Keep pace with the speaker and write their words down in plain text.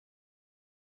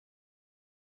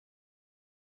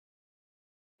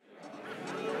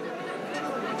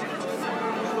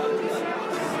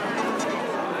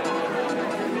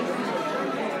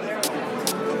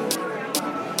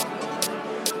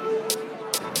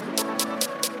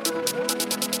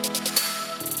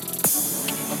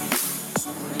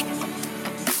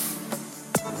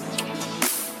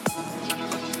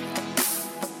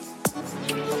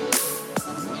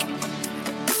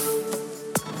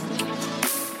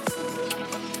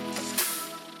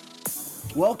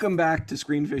Welcome back to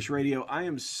Screenfish Radio. I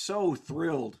am so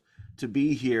thrilled to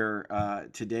be here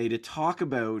today to talk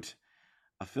about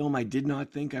a film I did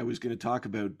not think I was going to talk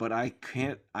about, but I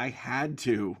had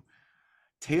to.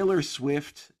 Taylor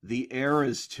Swift, the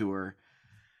Eras Tour.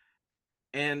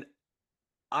 And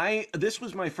this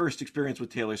was my first experience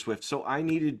with Taylor Swift, so I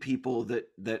needed people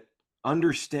that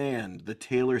understand the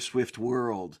Taylor Swift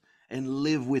world and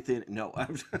live within. No,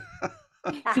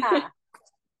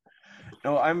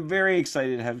 no, I'm very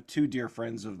excited to have two dear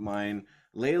friends of mine,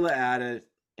 Leila Atta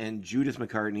and Judith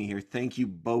McCartney here. Thank you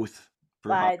both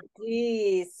for hopping.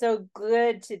 Buddy, so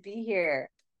good to be here.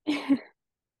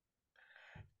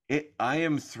 I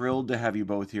am thrilled to have you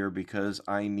both here because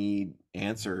I need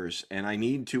answers and I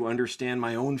need to understand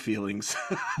my own feelings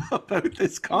about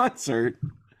this concert.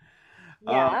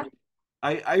 Um, Yeah.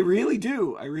 I really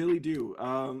do. I really do.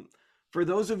 For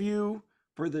those of you,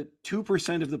 for the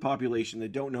 2% of the population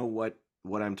that don't know what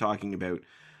I'm talking about,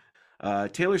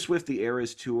 Taylor Swift The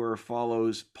Eras Tour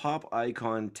follows pop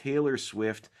icon Taylor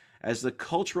Swift as the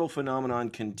cultural phenomenon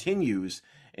continues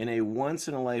in a once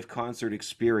in a life concert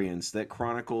experience that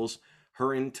chronicles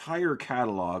her entire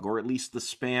catalog, or at least the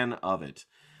span of it.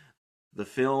 The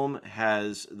film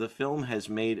has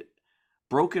made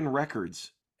broken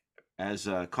records as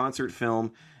a concert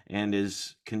film and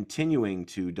is continuing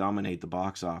to dominate the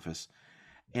box office.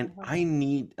 And Mhm. I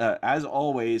need, as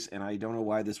always, and I don't know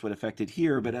why this would affect it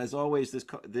here, but as always, this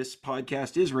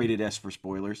podcast is rated S for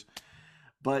spoilers.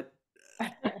 But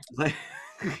like,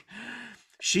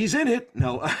 she's in it.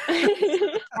 No,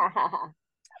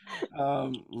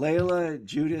 Layla,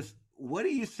 Judith, what do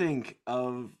you think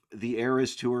of the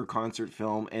Eras Tour concert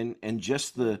film and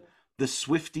just the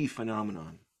Swiftie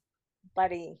phenomenon?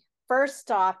 Buddy,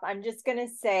 first off, I'm just going to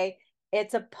say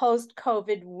it's a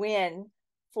post-COVID win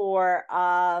for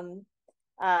a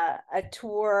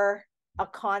tour, a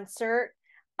concert.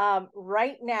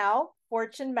 Right now,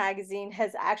 Fortune magazine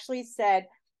has actually said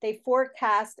they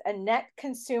forecast a net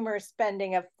consumer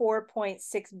spending of $4.6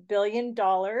 billion.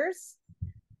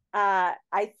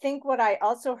 I think what I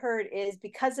also heard is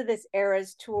because of this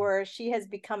Eras tour, she has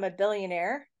become a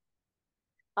billionaire.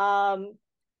 Um,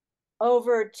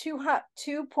 Over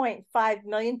 2.5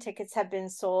 million tickets have been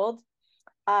sold.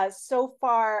 So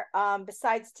far,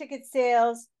 besides ticket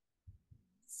sales,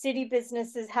 city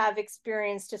businesses have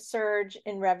experienced a surge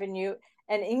in revenue,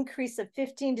 an increase of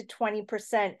 15 to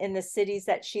 20% in the cities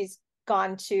that she's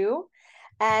gone to.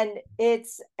 And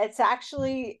it's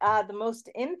actually the most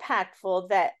impactful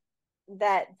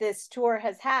that this tour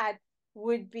has had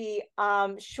would be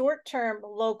short-term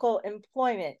local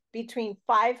employment between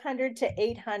 500 to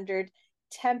 800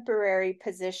 temporary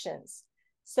positions.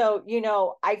 So,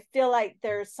 I feel like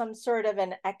there's some sort of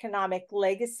an economic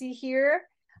legacy here,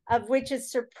 of which is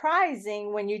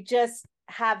surprising when you just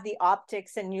have the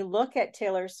optics and you look at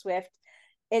Taylor Swift.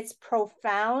 It's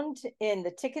profound in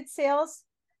the ticket sales,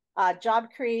 job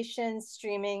creation,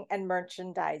 streaming, and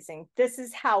merchandising. This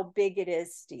is how big it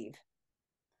is, Steve.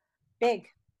 Big.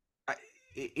 I,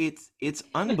 it's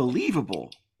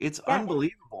unbelievable. It's Yeah.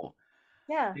 unbelievable.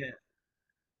 Yeah. Yeah.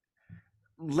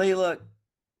 Layla,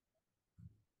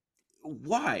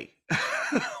 why?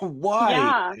 Why,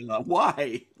 Yeah, Layla?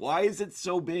 Why? Why is it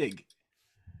so big?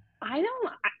 I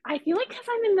don't, I feel like because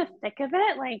I'm in the thick of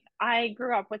it, like I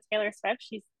grew up with Taylor Swift.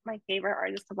 She's my favorite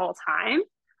artist of all time.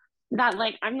 That,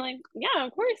 like, I'm like, yeah,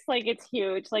 of course, like it's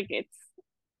huge. Like it's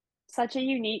such a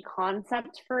unique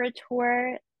concept for a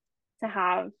tour to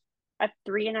have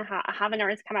an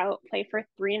artist come out, play for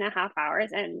 3.5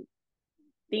 hours, and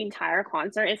the entire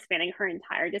concert is spanning her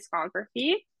entire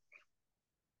discography.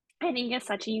 I think it's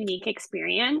such a unique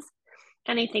experience.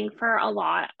 And I think for a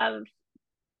lot of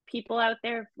people out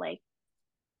there, like,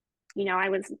 I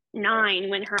was 9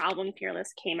 when her album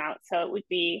Fearless came out. So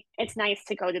it's nice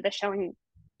to go to the show and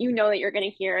that you're going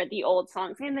to hear the old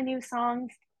songs and the new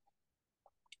songs.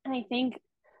 And I think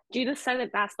Judith said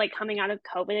it best, like coming out of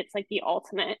COVID, it's like the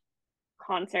ultimate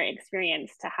concert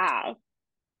experience to have.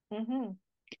 Mm-hmm.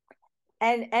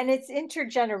 And it's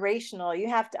intergenerational. You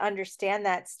have to understand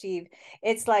that, Steve.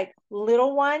 It's like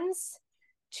little ones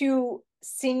to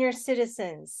senior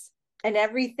citizens and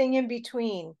everything in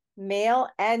between, male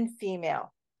and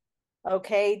female.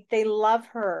 Okay, they love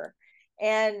her.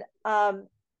 And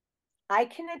I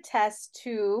can attest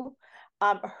to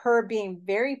her being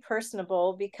very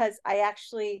personable because I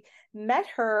actually met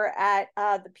her at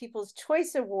the People's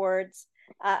Choice Awards.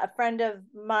 A friend of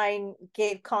mine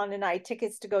gave Colin and I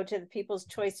tickets to go to the People's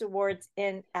Choice Awards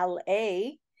in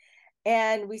LA.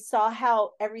 And we saw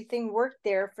how everything worked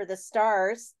there for the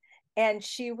stars. And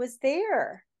she was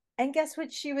there. And guess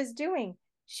what she was doing?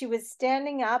 She was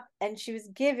standing up and she was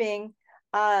giving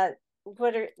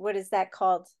what is that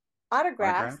called?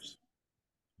 Autographs. Autographs.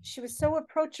 She was so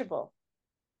approachable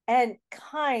and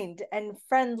kind and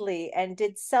friendly and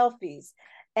did selfies.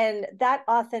 And that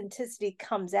authenticity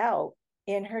comes out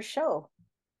in her show.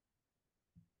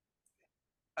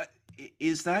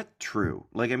 Is that true?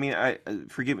 Like, I mean, I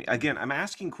forgive me again. I'm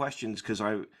asking questions because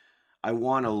I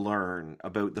want to learn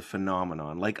about the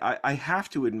phenomenon. Like, I have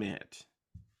to admit,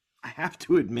 I have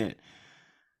to admit,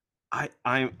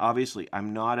 I'm obviously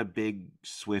I'm not a big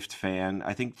Swift fan.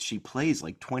 I think she plays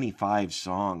like 25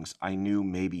 songs. I knew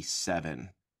maybe seven.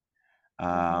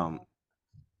 Mm-hmm. Um,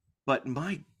 but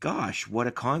my gosh, what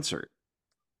a concert!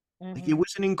 Like, it Mm-hmm.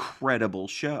 was an incredible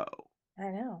show. I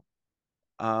know.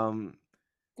 Um,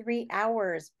 3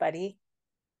 hours, buddy.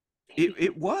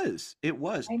 it was,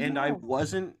 I and I know.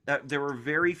 wasn't. There were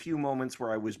very few moments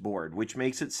where I was bored, which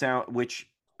makes it sound. Which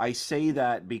I say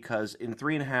that because in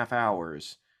 3.5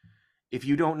 hours, if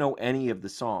you don't know any of the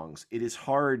songs, it is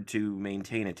hard to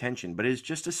maintain attention. But it's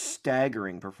just a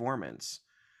staggering performance.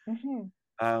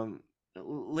 Mm-hmm. Um,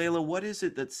 Layla, what is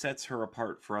it that sets her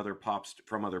apart from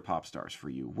other pop stars for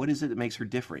you? What is it that makes her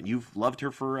different? You've loved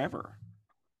her forever.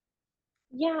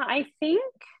 Yeah, I think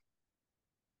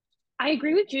I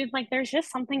agree with Jude. Like, there's just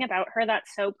something about her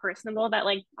that's so personable that,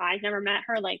 like, I've never met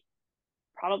her, like,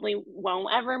 probably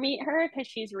won't ever meet her because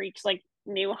she's reached like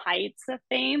new heights of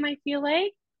fame, I feel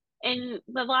like. In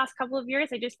the last couple of years,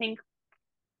 I just think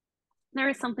there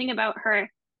was something about her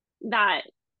that,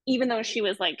 even though she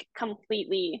was like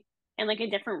completely in like a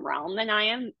different realm than I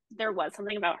am, there was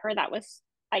something about her that was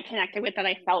I connected with, that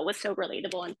I felt was so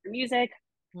relatable in her music.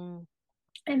 Mm.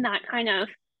 And that kind of,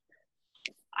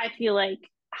 I feel like,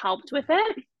 helped with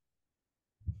it.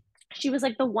 She was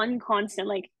like the one constant,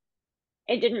 like,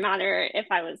 it didn't matter if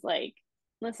I was like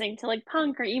listening to like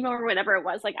punk or emo or whatever it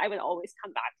was, like I would always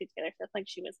come back to Taylor Swift. Like,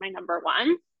 she was my number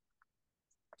one.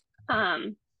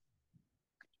 Um,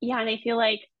 yeah, and I feel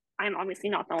like I'm obviously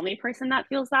not the only person that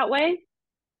feels that way.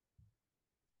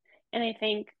 And I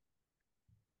think,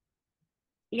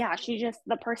 yeah, she just,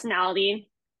 the personality,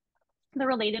 the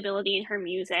relatability in her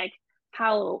music,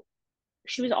 how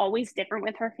she was always different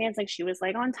with her fans. Like, she was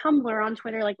like on Tumblr, on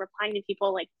Twitter, like replying to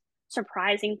people, like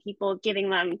surprising people, giving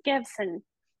them gifts and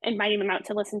inviting them out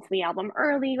to listen to the album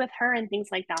early with her and things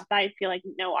like that. That I feel like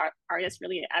no artist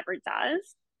really ever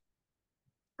does.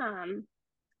 Um,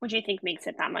 which I think makes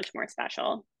it that much more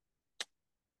special.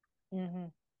 Mm-hmm.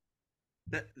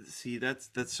 See, that's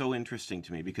so interesting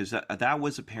to me because that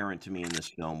was apparent to me in this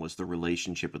film was the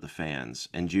relationship with the fans.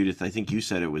 And Judith, I think you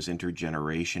said it was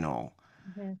intergenerational.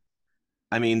 Mm-hmm.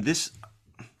 I mean, this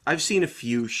I've seen a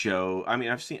few show. I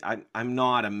mean, I'm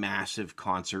not a massive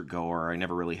concert goer. I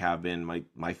never really have been.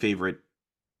 My favorite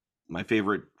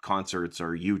concerts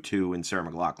are U2 and Sarah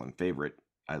McLachlan. Favorite.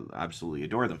 I absolutely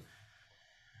adore them.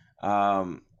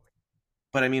 Um,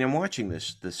 but I mean, I'm watching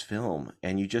this film,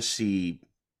 and you just see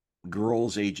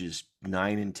girls ages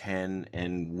 9 and 10,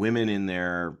 and women in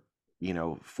their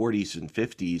 40s and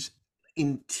 50s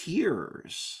in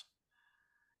tears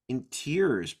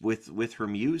with her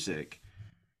music,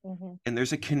 Mm-hmm. and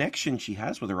there's a connection she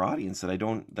has with her audience that I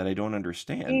don't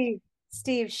understand.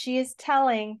 Steve, she is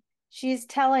telling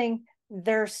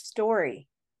their story.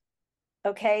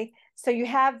 Okay. So you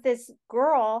have this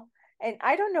girl, and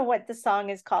I don't know what the song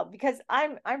is called because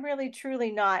I'm really truly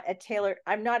not a Taylor,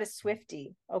 I'm not a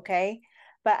Swiftie, okay?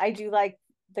 But I do like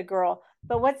the girl.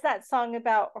 But what's that song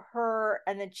about her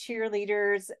and the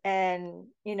cheerleaders? And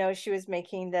she was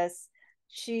making this,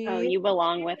 Oh, she You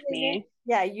Belong With Me.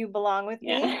 yeah, you belong with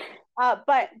me. Yeah.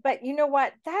 But you know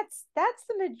what? That's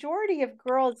the majority of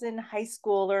girls in high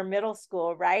school or middle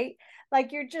school, right?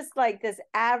 Like, you're just like this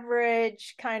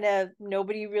average kind of,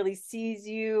 nobody really sees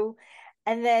you.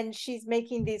 And then she's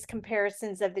making these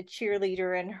comparisons of the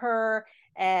cheerleader and her,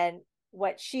 and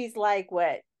what she's like,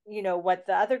 what the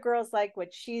other girls like,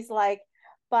 what she's like.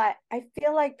 But I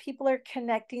feel like people are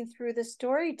connecting through the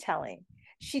storytelling.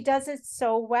 She does it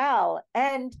so well,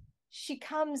 and she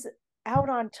comes out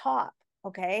on top.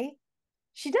 Okay.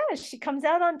 She does. She comes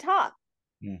out on top.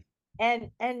 Mm. And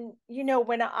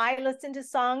when I listen to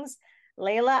songs,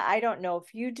 Leila, I don't know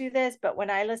if you do this, but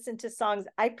when I listen to songs,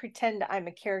 I pretend I'm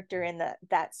a character in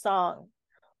that song,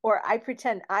 or I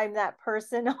pretend I'm that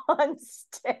person on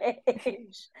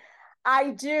stage. I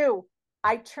do.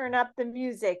 I turn up the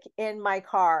music in my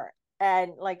car,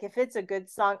 and like, if it's a good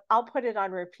song, I'll put it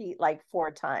on repeat like 4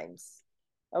 times.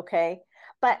 Okay.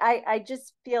 But I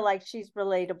just feel like she's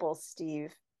relatable,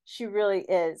 Steve. She really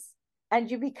is. And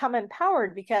you become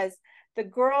empowered because the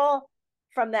girl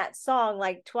from that song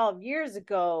like 12 years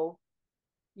ago,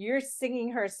 you're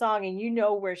singing her song and you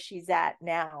know where she's at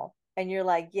now. and you're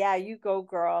like, yeah, you go,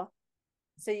 girl.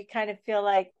 So you kind of feel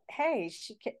like, hey,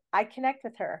 I connect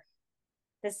with her.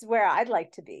 This is where I'd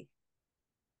like to be.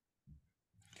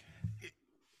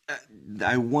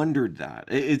 I wondered that.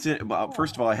 Well,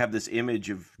 first of all, I have this image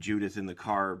of Judith in the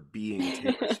car being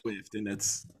Taylor Swift, and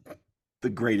it's the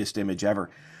greatest image ever.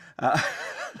 Uh,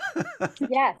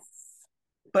 Yes.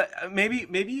 but maybe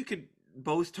you could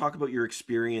both talk about your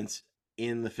experience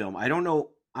in the film. I don't know.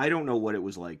 I don't know what it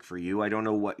was like for you. I don't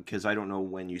know because I don't know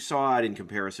when you saw it in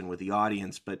comparison with the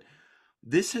audience. But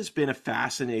this has been a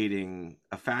fascinating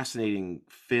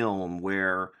film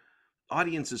where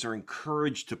audiences are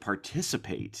encouraged to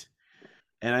participate.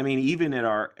 And I mean, even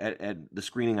at the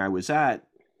screening I was at,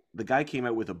 the guy came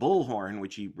out with a bullhorn,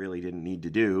 which he really didn't need to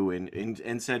do,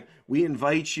 and said, "We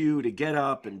invite you to get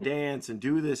up and dance and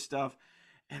do this stuff."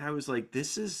 And I was like,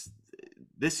 this,"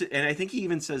 and I think he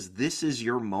even says, "This is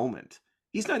your moment."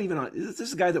 He's not even on. This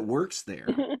is a guy that works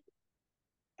there.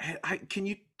 Can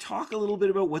you talk a little bit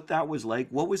about what that was like?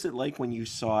 What was it like when you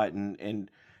saw it,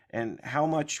 and how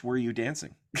much were you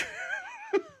dancing?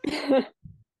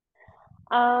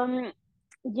 Um,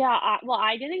 yeah, well,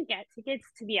 I didn't get tickets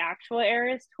to the actual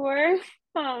ERAS tour.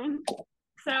 Um,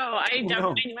 so I Oh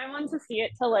definitely no. knew I wanted to see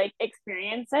it to like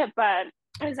experience it, but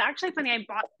it was actually funny. I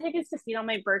bought tickets to see it on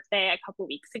my birthday a couple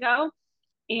weeks ago,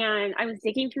 and I was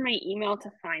digging through my email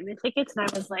to find the tickets, and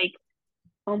I was like,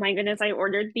 oh my goodness, I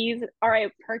ordered these or I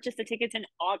purchased the tickets in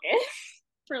August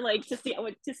for like to see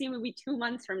a movie 2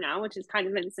 months from now, which is kind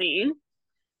of insane.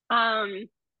 Um,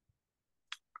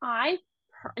 I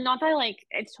not that like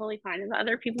it's totally fine as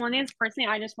other people want it. Personally,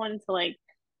 I just wanted to like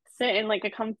sit in like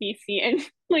a comfy seat and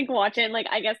like watch it and like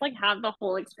I guess like have the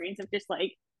whole experience of just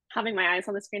like having my eyes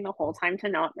on the screen the whole time to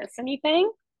not miss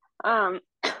anything. Um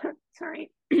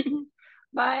sorry.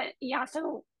 But yeah,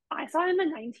 so I saw it in the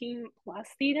 19 plus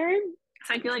theater.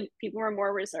 So I feel like people were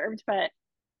more reserved, but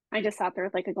I just sat there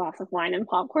with like a glass of wine and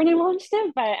popcorn and watched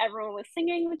it. But everyone was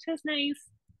singing, which was nice.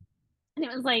 And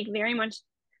it was like very much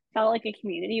felt like a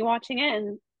community watching it.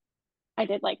 And I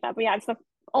did like that. But yeah, it's the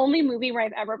only movie where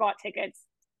I've ever bought tickets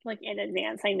like in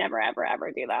advance. I never, ever,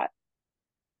 ever do that.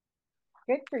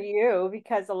 Good for you,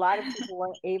 because a lot of people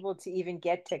weren't able to even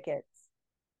get tickets.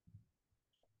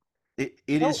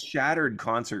 It has No, shattered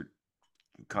concert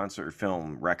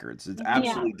film records. It's Yeah.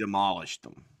 absolutely demolished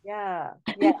them. yeah,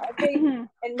 yeah.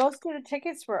 And most of the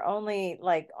tickets were only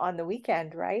like on the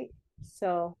weekend, right?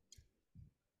 So,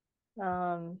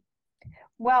 um,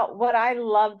 well, what I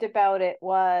loved about it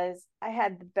was I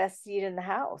had the best seat in the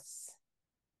house.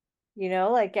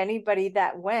 Like anybody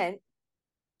that went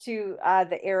to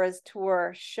the Eras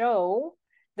Tour show,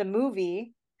 the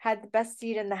movie had the best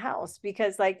seat in the house,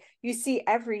 because like you see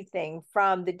everything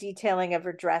from the detailing of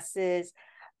her dresses,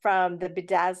 from the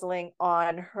bedazzling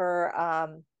on her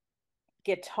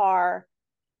guitar.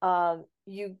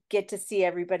 You get to see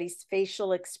everybody's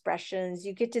facial expressions.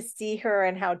 You get to see her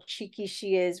and how cheeky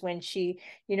she is when she,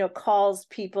 calls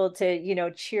people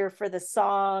to, cheer for the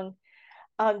song.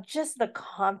 Just the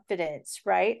confidence,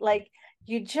 right? Like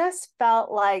you just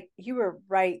felt like you were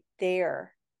right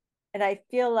there. And I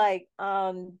feel like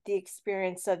the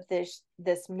experience of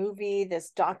this movie,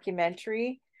 this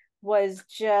documentary, was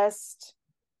just,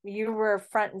 you were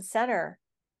front and center.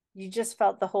 You just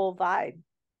felt the whole vibe.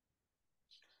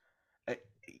 I-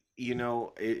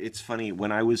 it's funny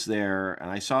when I was there and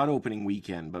I saw it opening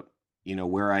weekend, but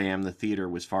where I am, the theater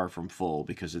was far from full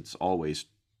because it's always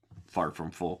far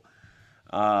from full.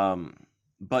 Um,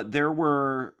 but there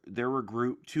were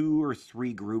two or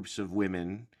three groups of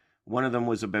women. One of them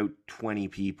was about 20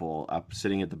 people up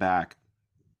sitting at the back,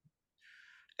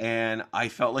 and I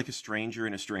felt like a stranger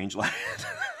in a strange land.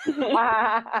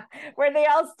 Were they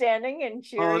all standing and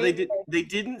Oh, they cheering? did. They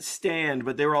didn't stand,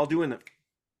 but they were all doing it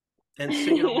and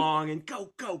singing along and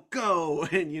go go go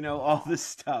and all this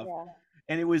stuff. Yeah,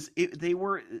 And it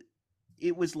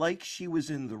was like she was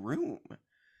in the room.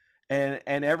 And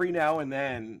every now and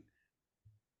then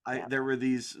yeah. there were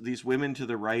these women to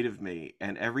the right of me,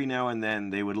 and every now and then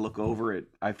they would look over it.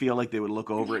 I feel like they would look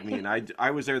over at me, and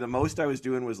I was there. The most I was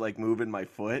doing was like moving my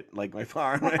foot, like my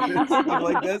arm, and stuff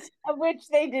like this. Which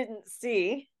they didn't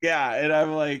see. Yeah, and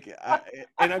I'm like,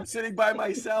 and I'm sitting by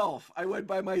myself. I went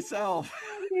by myself.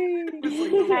 It was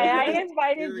like the I weirdest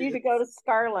invited you to go to experience.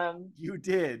 Scarlem. You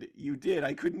did.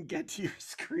 I couldn't get to your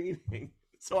screening,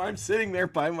 so I'm sitting there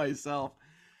by myself.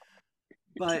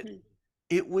 But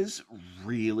it was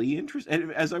really interesting.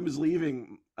 And as I was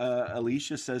leaving,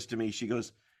 Alicia says to me, she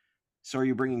goes, "So are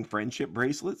you bringing friendship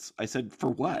bracelets?" I said, "For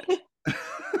what?"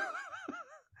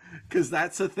 Because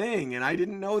that's a thing, and I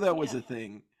didn't know that was a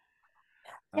thing.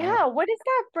 Yeah, what is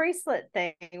that bracelet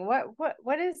thing?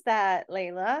 What is that,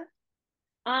 Leila?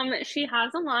 She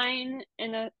has a line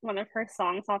in one of her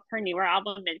songs off her newer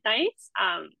album, Midnights.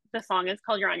 The song is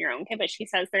called "You're on Your Own," Kid, but she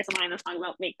says there's a line in the song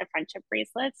about make the friendship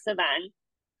bracelets. So then,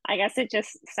 I guess it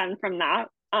just stemmed from that.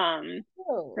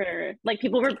 Oh, For like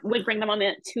people would bring them on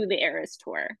to the Eras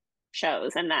tour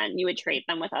shows, and then you would trade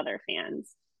them with other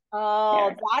fans oh,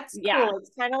 there. that's Yeah, cool.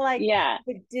 It's kind of like yeah,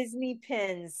 the Disney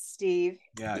pins, Steve.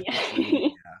 Yeah, totally.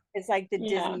 yeah, It's like the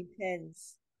yeah, Disney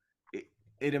pins.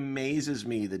 It amazes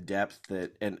me the depth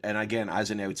that, and again, as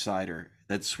an outsider,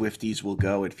 that Swifties will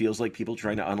go. It feels like people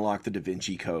trying to unlock the Da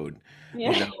Vinci Code,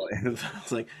 you yeah. know. And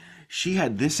it's like she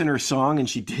had this in her song, and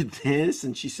she did this,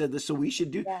 and she said this, so we should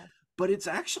do. Yeah. But it's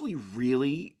actually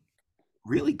really,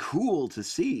 really cool to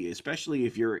see, especially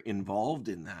if you're involved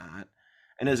in that.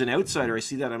 And as an outsider, I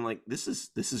see that I'm like, this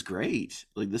is great.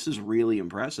 Like this is really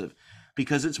impressive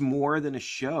because it's more than a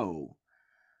show.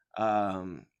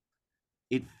 Um,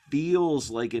 it feels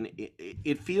like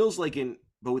it feels like an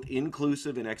both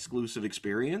inclusive and exclusive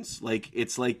experience. Like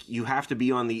it's like you have to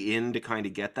be on the in to kind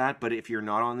of get that, but if you're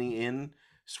not on the in,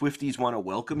 Swifties want to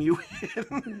welcome you in at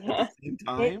the Yeah. same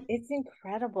time. It's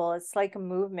incredible. It's like a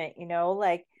movement,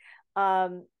 like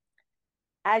um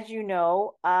as you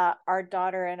know, our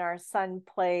daughter and our son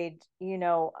played,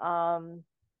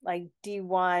 like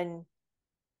D1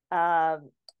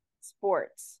 um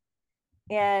sports.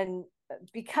 And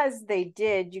because they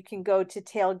did, you can go to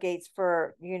tailgates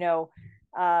for,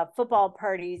 football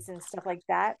parties and stuff like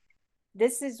that.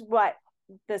 This is what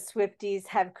the Swifties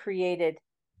have created.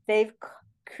 They've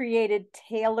created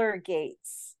Taylor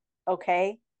Gates.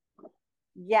 Okay.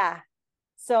 Yeah.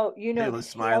 So, Layla's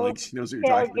smiling. She knows what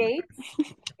you're talking about.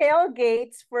 tailgates,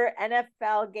 tailgates for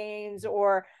NFL games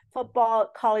or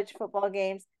college football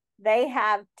games. They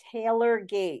have Taylor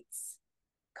Gates.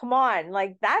 Come on,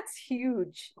 like that's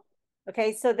huge.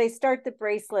 Okay, so they start the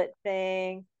bracelet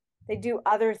thing. They do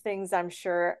other things, I'm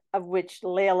sure, of which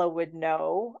Leila would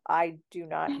know. I do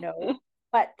not know.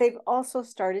 But they've also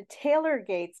started Taylor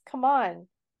Gates. Come on.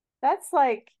 That's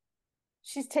like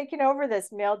she's taking over this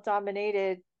male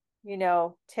dominated,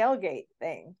 tailgate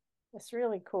thing. It's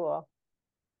really cool.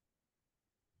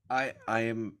 I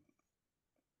am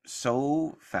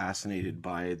so fascinated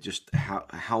by just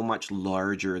how much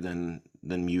larger than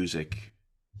music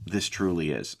this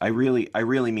truly is. I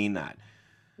really mean that.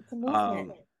 It's a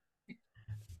movement.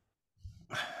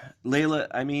 Um, Layla,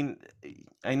 I mean,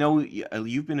 I know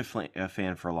you've been a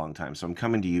fan for a long time, so I'm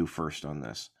coming to you first on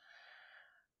this.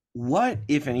 What,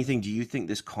 if anything, do you think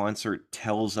this concert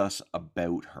tells us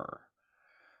about her?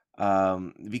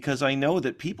 Because I know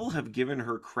that people have given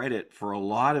her credit for a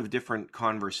lot of different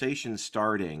conversations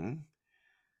starting,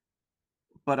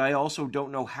 but I also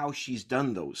don't know how she's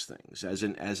done those things as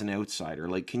an outsider.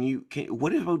 Like,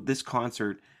 what about this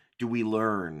concert do we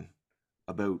learn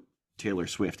about Taylor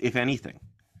Swift, if anything?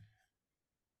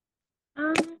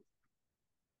 Um,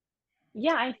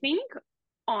 yeah, I think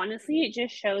honestly, it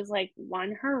just shows like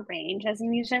one, her range as a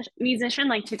musician,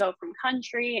 like to go from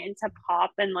country into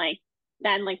pop and like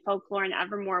then like folklore and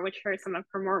Evermore, which are some of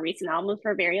her more recent albums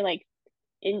were very like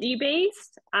indie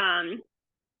based.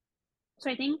 So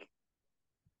I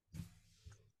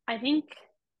think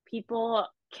people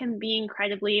can be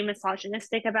incredibly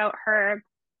misogynistic about her,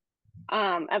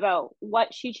 about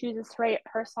what she chooses to write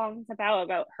her songs about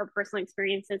her personal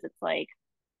experiences. It's like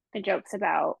the jokes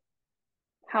about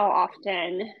how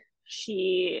often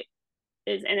she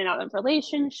is in and out of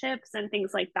relationships and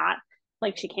things like that.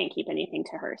 Like she can't keep anything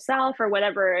to herself or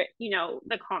whatever,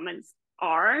 the comments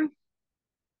are.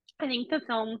 I think the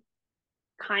film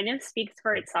kind of speaks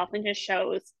for itself and just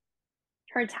shows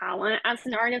her talent as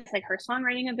an artist, like her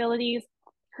songwriting abilities,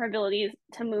 her abilities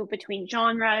to move between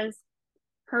genres,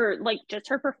 her like just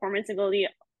her performance ability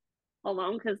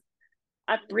alone. Because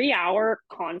a 3 hour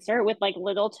concert with like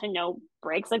little to no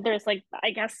breaks, like there's like I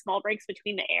guess small breaks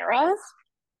between the eras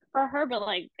for her, but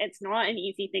like it's not an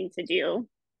easy thing to do.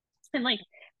 And like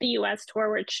the US tour,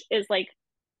 which is like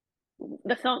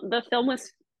the film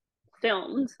was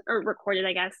filmed or recorded,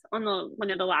 I guess, on the one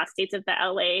of the last dates of the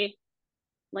LA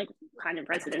like kind of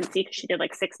residency because she did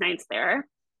like 6 nights there,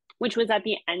 which was at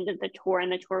the end of the tour,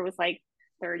 and the tour was like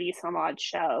 30 some odd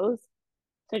shows.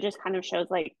 So it just kind of shows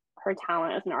like her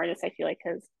talent as an artist, I feel like,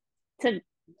 because to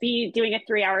be doing a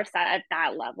 3 hour set at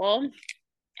that level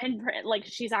and like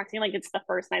she's acting like it's the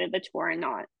first night of the tour and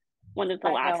not one of the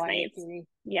I know, last I nights. agree.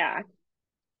 Yeah.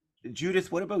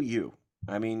 Judith, what about you?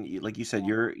 I mean, like you said,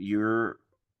 you're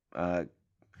uh,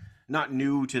 not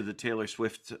new to the Taylor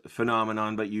Swift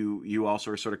phenomenon, but you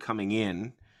also are sort of coming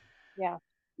in. Yeah.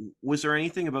 Was there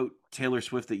anything about Taylor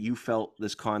Swift that you felt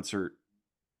this concert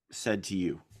said to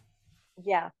you?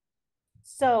 Yeah.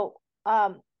 So,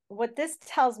 what this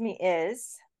tells me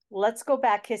is, let's go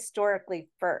back historically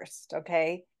first,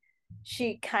 okay?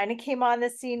 She kind of came on the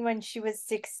scene when she was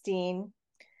 16.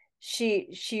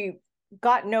 She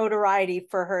got notoriety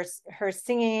for her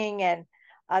singing and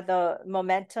the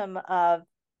momentum of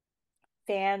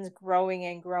fans growing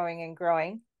and growing and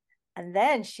growing. And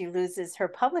then she loses her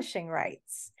publishing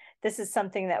rights. This is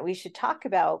something that we should talk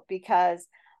about because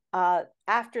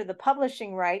after the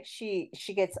publishing rights, she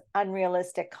gets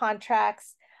unrealistic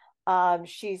contracts.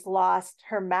 She's lost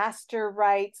her master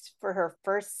rights for her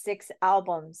first 6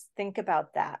 albums. Think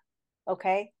about that.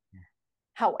 Okay.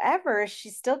 However, she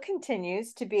still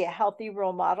continues to be a healthy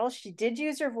role model. She did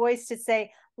use her voice to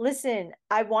say, listen,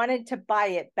 I wanted to buy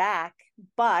it back,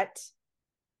 but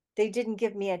they didn't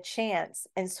give me a chance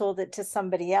and sold it to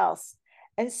somebody else.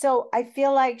 And so I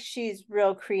feel like she's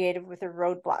real creative with her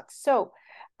roadblocks. So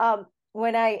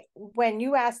when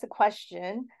you ask the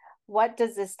question, what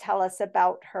does this tell us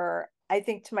about her? I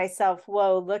think to myself,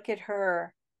 whoa, look at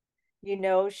her. You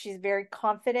know, she's very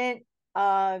confident.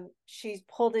 She's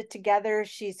pulled it together.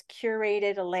 She's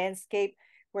curated a landscape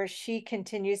where she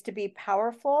continues to be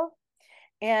powerful.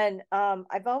 And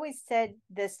I've always said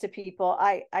this to people.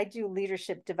 I do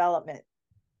leadership development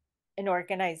and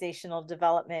organizational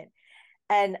development.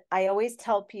 And I always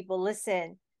tell people,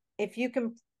 listen, if you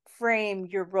can frame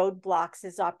your roadblocks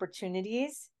as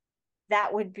opportunities,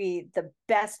 that would be the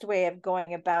best way of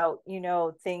going about,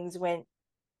 things when,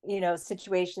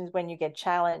 situations when you get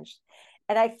challenged.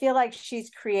 And I feel like she's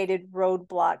created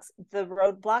roadblocks. The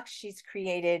roadblocks she's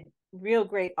created real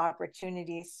great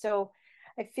opportunities. So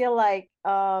I feel like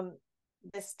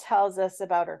this tells us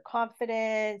about her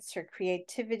confidence, her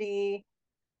creativity,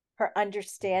 her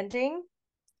understanding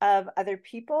of other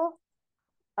people.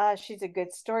 She's a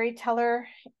good storyteller.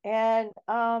 And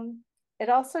it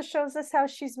also shows us how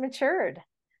she's matured.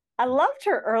 I loved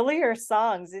her earlier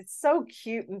songs. It's so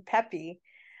cute and peppy.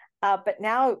 But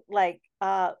now, like,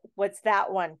 what's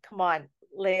that one? Come on,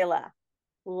 Leila.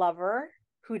 Lover.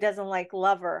 Who doesn't like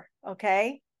Lover?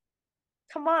 Okay.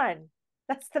 Come on.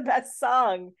 That's the best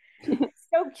song.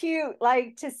 So cute,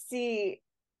 like, to see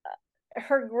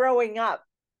her growing up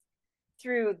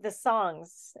through the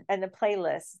songs and the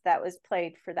playlist that was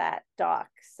played for that doc.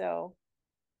 So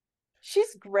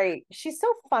she's great. She's so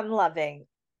fun loving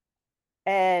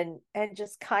and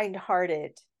just kind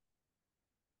hearted.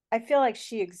 I feel like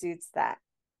she exudes that.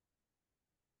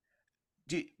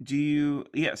 Do you,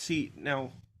 yeah, see,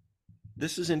 now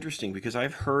this is interesting because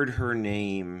I've heard her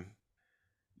name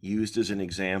used as an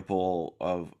example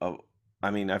of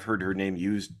I mean, I've heard her name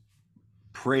used,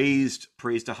 praised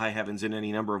to high heavens in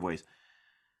any number of ways.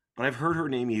 But I've heard her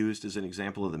name used as an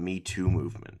example of the Me Too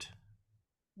movement.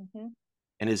 Mm-hmm.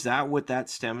 And is that what that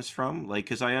stems from? Like,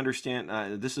 because I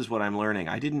understand, this is what I'm learning.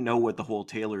 I didn't know what the whole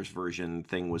Taylor's version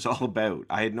thing was all about.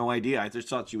 I had no idea. I just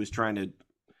thought she was trying to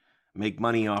make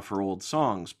money off her old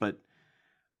songs. But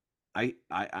I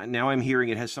now I'm hearing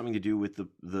it has something to do with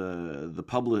the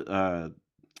public,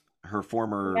 her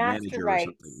former Master manager or rights.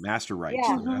 something. Master rights.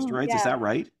 Yeah. Master rights. Yeah. Is that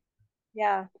right?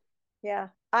 Yeah. Yeah.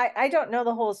 I don't know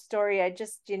the whole story. I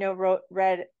just,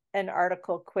 read an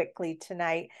article quickly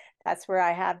tonight. That's where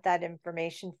I have that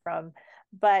information from.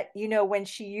 But, when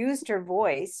she used her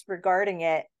voice regarding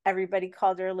it, everybody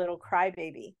called her a little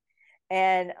crybaby.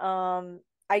 And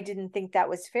I didn't think that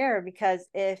was fair because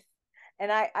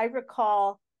I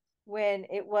recall when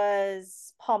it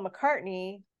was Paul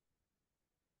McCartney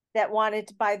that wanted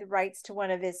to buy the rights to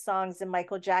one of his songs and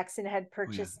Michael Jackson had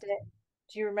purchased it.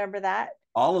 Do you remember that?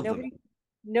 All of them.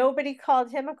 Nobody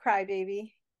called him a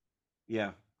crybaby.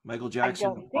 Yeah. Michael I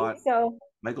Jackson don't bought think so.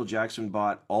 Michael Jackson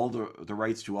bought all the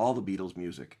rights to all the Beatles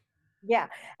music. Yeah.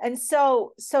 And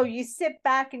so you sit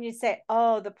back and you say,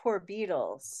 oh, the poor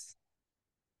Beatles.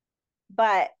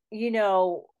 But,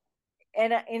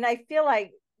 and I feel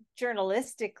like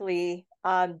journalistically,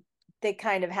 they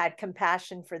kind of had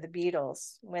compassion for the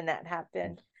Beatles when that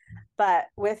happened. But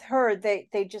with her,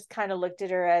 they just kind of looked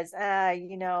at her as,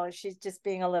 she's just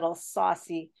being a little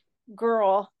saucy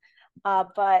girl.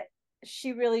 But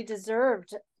she really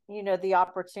deserved, the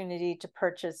opportunity to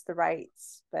purchase the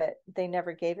rights, but they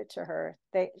never gave it to her.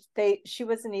 She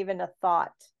wasn't even a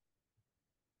thought.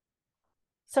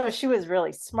 So she was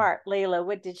really smart. Leila,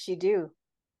 what did she do?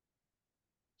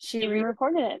 She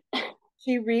re-recorded it.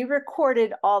 She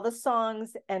re-recorded all the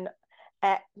songs and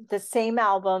at the same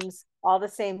albums, all the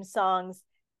same songs.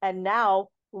 And now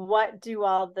what do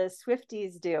all the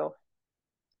Swifties do?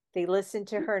 They listen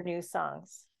to her new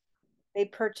songs. They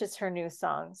purchase her new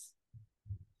songs.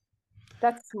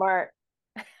 That's smart.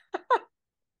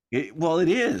 Well, it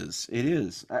is. It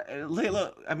is.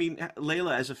 Leila, I mean,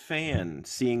 Leila, as a fan,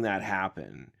 seeing that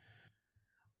happen,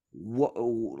 what,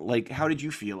 like, how did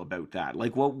you feel about that?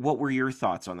 Like, what were your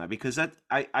thoughts on that? Because that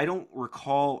I don't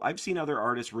recall. I've seen other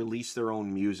artists release their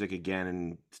own music again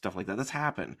and stuff like that. That's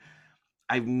happened.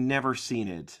 I've never seen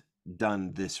it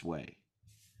done this way.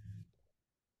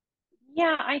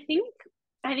 Yeah, I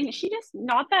think she just,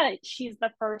 not that she's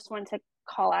the first one to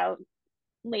call out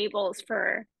labels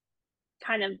for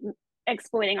kind of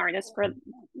exploiting artists for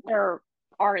their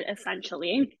art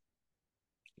essentially.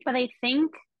 But I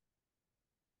think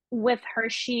with her,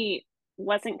 she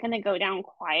wasn't going to go down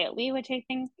quietly, which I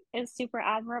think is super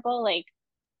admirable. Like,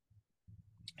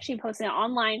 she posted it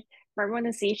online for everyone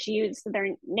to see. She used their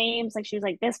names. Like, she was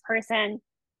like, this person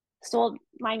sold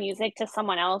my music to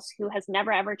someone else who has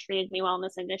never ever treated me well in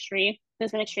this industry,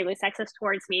 who's been extremely sexist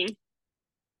towards me,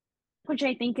 which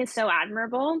I think is so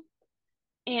admirable.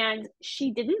 And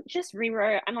she didn't just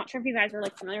rewrite, I'm not sure if you guys are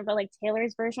like familiar, but like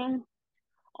Taylor's version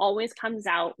always comes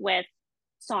out with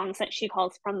songs that she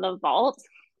calls from the vault.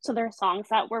 So there are songs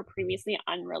that were previously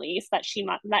unreleased that she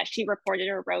recorded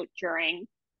or wrote during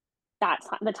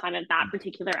the time of that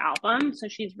particular album. So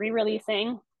she's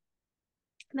re-releasing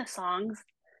the songs,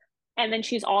 and then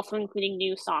she's also including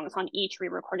new songs on each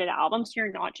re-recorded album. So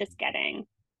you're not just getting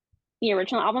the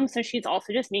original album. So she's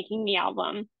also just making the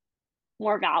album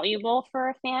more valuable for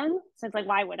a fan. So it's like,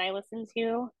 why would I listen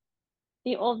to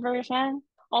the old version?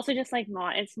 Also, just like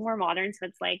it's more modern. So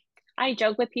it's like, I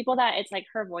joke with people that it's like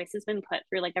her voice has been put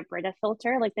through like a Brita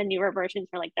filter. Like the newer versions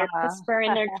are like they're crisper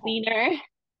and they're cleaner,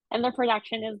 and the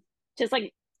production is just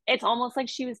like, it's almost like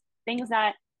she was things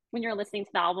that when you're listening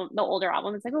to the album, the older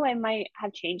album, it's like, oh, I might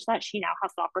have changed that. She now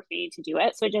has the opportunity to do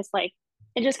it. So it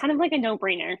just kind of like a no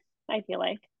brainer, I feel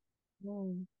like.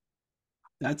 Mm.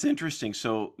 That's interesting.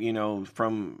 So,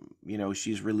 from,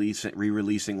 she's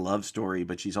re-releasing Love Story,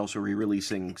 but she's also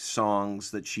re-releasing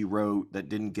songs that she wrote that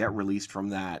didn't get released from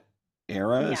that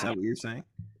era. Is Yeah, that what you're saying?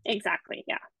 exactly.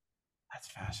 Yeah. That's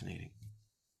fascinating.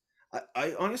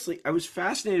 I honestly, I was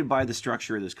fascinated by the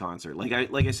structure of this concert. Like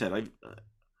I said,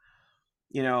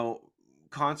 you know,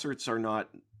 concerts are not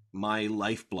my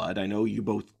lifeblood. I know you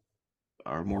both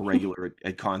are more regular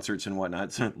at concerts and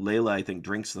whatnot. So Leila, I think,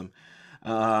 drinks them.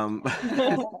 Um,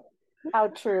 How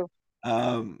true.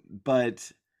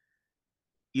 but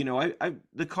I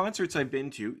the concerts I've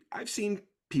been to, I've seen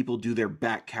people do their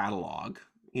back catalog.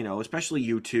 Especially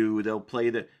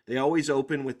U2, they always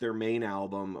open with their main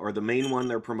album or the main one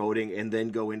they're promoting, and then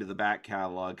go into the back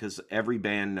catalog because every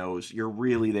band knows you're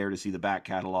really there to see the back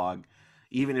catalog,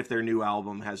 even if their new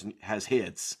album has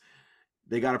hits.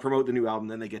 They got to promote the new album,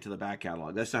 then they get to the back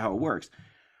catalog. That's how it works.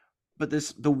 But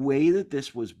the way that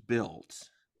this was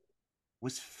built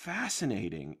was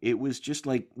fascinating. It was just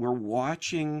like we're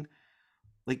watching,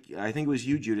 like I think it was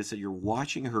you, Judith, said you're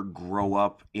watching her grow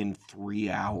up in 3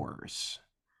 hours.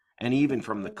 And even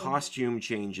from the costume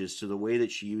changes to the way that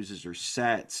she uses her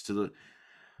sets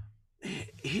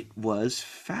it was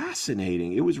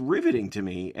fascinating. It was riveting to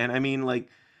me. And I mean, like,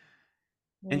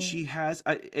 and she has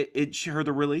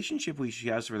the relationship she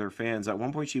has with her fans. At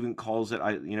one point, she even calls it,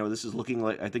 this is looking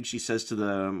like, I think she says to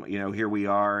them, here we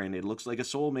are, and it looks like a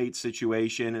soulmate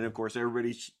situation. And of course,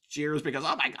 everybody cheers because,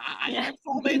 oh my God, Yeah.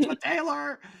 soulmates with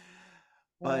Taylor.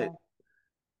 Yeah.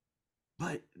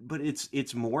 But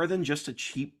it's more than just a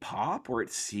cheap pop, or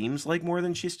it seems like more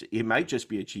than it might just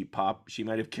be a cheap pop. She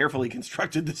might have carefully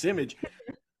constructed this image,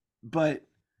 but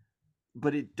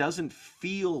it doesn't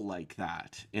feel like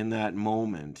that in that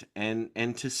moment.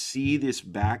 And to see this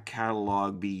back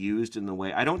catalog be used in the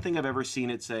way, I don't think I've ever seen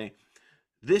it say,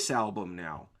 this album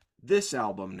now, this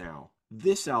album now,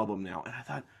 this album now. And I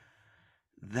thought,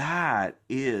 that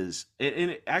is, and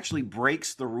it actually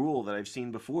breaks the rule that I've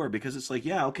seen before, because it's like,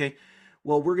 yeah, okay,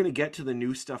 well, we're going to get to the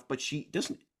new stuff, but she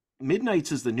doesn't.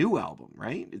 Midnight's is the new album,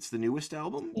 right? It's the newest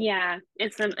album. Yeah,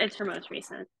 it's her most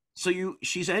recent. So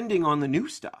she's ending on the new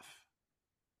stuff,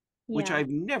 which Yeah. I've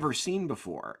never seen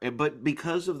before. But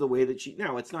because of the way that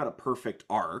now it's not a perfect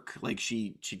arc. Like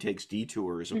she takes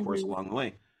detours, of course, along the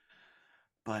way.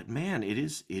 But man, it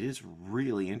is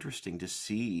really interesting to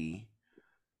see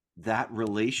that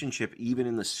relationship, even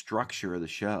in the structure of the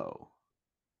show,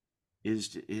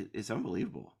 is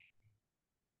unbelievable.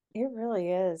 It really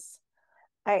is.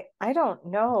 I don't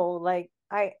know. Like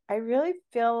I really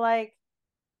feel like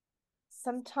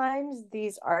sometimes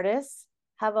these artists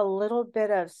have a little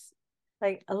bit of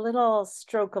like a little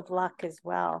stroke of luck as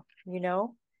well, you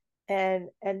know? And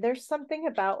there's something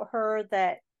about her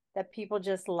that people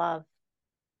just love.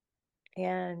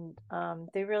 And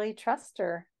they really trust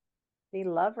her. They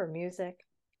love her music.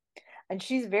 And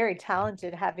she's very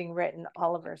talented, having written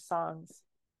all of her songs.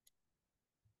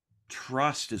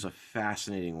 Trust is a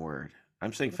fascinating word.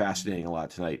 I'm saying fascinating a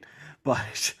lot tonight,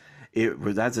 but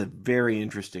that's a very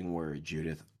interesting word,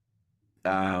 Judith.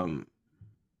 Um,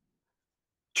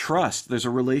 Trust. There's a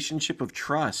relationship of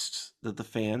trust that the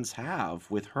fans have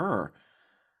with her.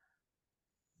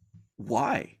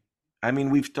 Why? I mean,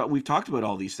 we've talked about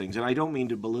all these things, and I don't mean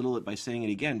to belittle it by saying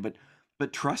it again,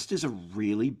 but trust is a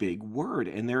really big word,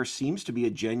 and there seems to be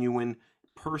a genuine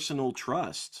personal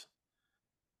trust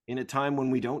in a time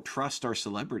when we don't trust our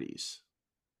celebrities.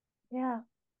 Yeah.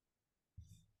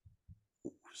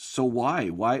 So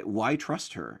why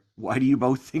trust her? Why do you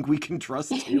both think we can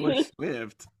trust Taylor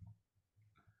Swift?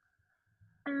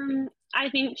 I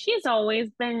think she's always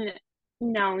been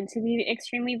known to be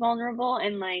extremely vulnerable,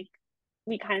 and like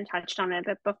we kind of touched on it a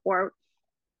bit before,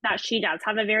 that she does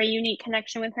have a very unique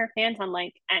connection with her fans,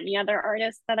 unlike any other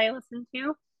artist that I listen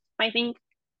to. I think,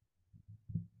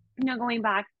 going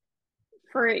back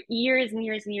for years and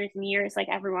years and years and years, like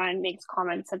everyone makes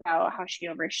comments about how she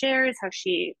overshares, how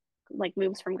she like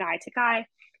moves from guy to guy,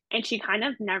 and she kind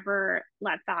of never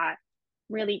let that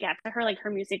really get to her. Like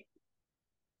her music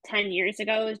 10 years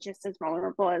ago is just as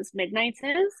vulnerable as Midnight's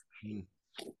is. Mm.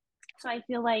 So I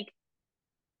feel like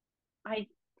I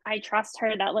I trust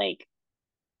her, that like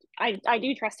I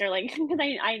do trust her, like because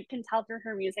I can tell through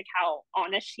her music how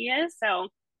honest she is. So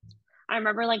I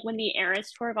remember like when the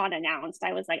ERAS tour got announced,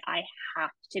 I was like, I have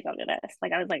to go to this.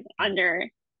 Like I was like under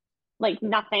like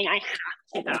nothing, I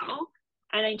have to go.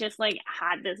 And I just like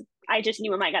had this, I just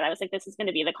knew in my gut, I was like, this is going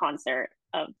to be the concert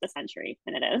of the century,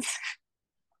 and it is.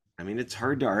 I mean, it's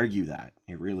hard to argue that.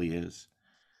 It really is.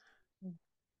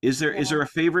 Is Yeah. there a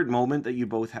favorite moment that you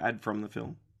both had from the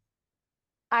film?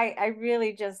 I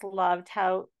really just loved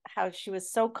how she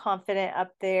was so confident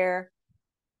up there.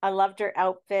 I loved her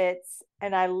outfits,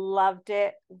 and I loved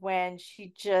it when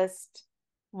she just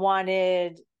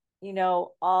wanted,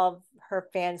 all of her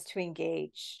fans to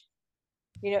engage.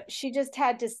 She just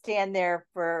had to stand there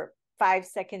for 5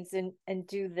 seconds and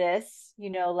do this,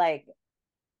 like,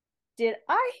 did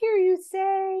I hear you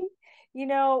say,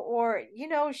 or,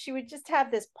 she would just have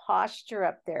this posture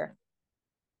up there.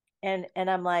 And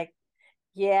I'm like,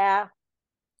 yeah,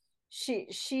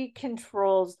 she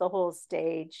controls the whole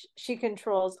stage. She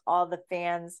controls all the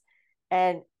fans,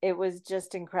 and it was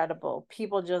just incredible.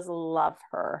 People just love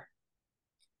her.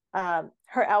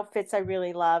 Her outfits I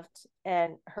really loved,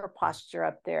 and her posture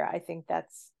up there. I think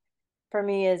that's, for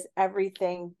me, is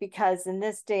everything, because in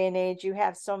this day and age you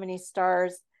have so many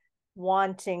stars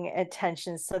wanting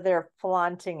attention, so they're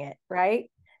flaunting it, right?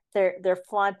 They're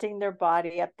flaunting their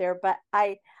body up there, but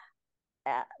I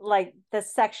like the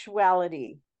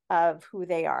sexuality of who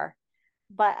they are.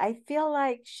 But I feel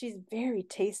like she's very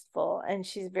tasteful, and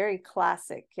she's very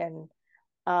classic, and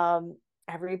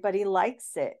everybody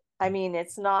likes it. I mean,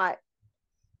 it's not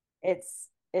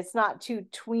too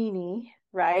tweeny,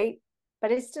 right?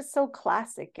 But it's just so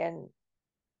classic, and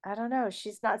I don't know,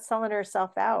 she's not selling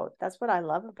herself out. That's what I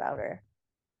love about her.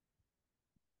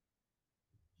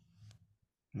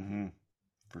 Mm-hmm.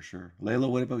 For sure. Leila,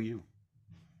 what about you?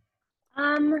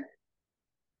 Um,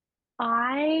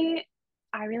 I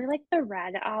I really like the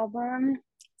Red album.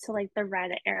 So like the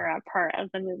Red era part of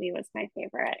the movie was my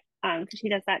favorite. Because she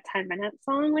does that 10-minute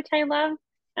song, which I love.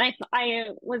 And I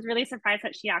was really surprised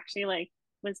that she actually like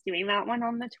was doing that one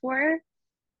on the tour.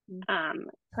 So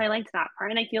I liked that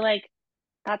part. And I feel like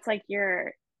that's like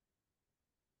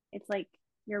it's like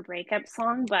your breakup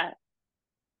song, but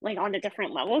like on a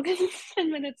different level because it's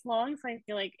 10 minutes long. So I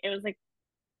feel like it was like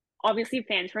obviously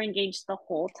fans were engaged the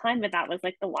whole time, but that was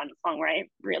like the one song where I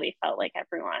really felt like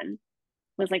everyone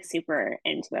was like super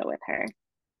into it with her.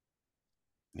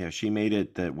 Yeah, she made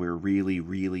it that we're really,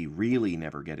 really, really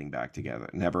never getting back together.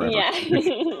 Never ever. Yeah.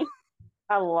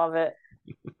 I love it.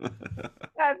 Yeah,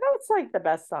 that's like the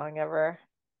best song ever.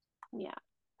 Yeah.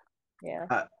 Yeah.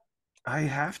 I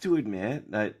have to admit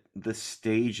that the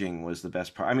staging was the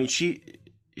best part. I mean,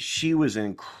 she was an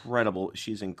incredible.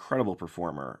 She's an incredible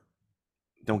performer.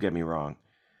 Don't get me wrong,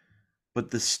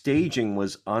 but the staging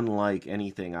was unlike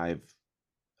anything I've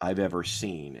ever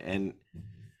seen. And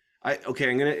I'm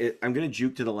gonna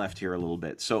juke to the left here a little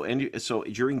bit. So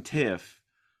during TIFF,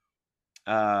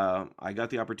 I got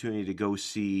the opportunity to go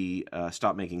see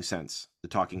Stop Making Sense, the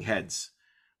Talking Heads,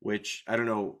 which I don't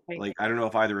know, Right. like I don't know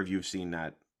if either of you have seen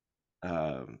that.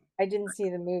 Um, I didn't see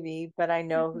the movie, but I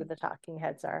know who the Talking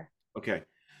Heads are. okay,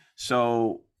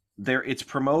 so there it's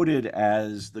promoted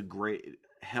as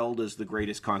held as the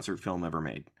greatest concert film ever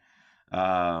made.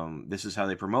 This is how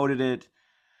they promoted it.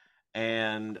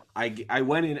 And I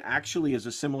went in actually as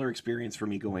a similar experience for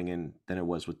me going in than it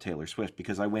was with Taylor Swift,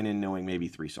 because I went in knowing maybe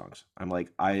 3 songs. I'm like,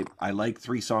 I like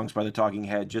 3 songs by the Talking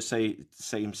Head. Just say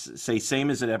same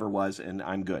as it ever was, and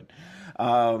I'm good.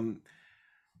 Um,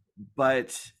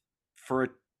 but for a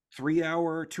 3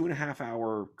 hour, 2.5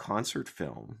 hour concert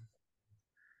film,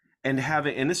 and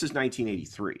this is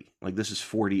 1983, like this is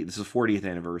 40th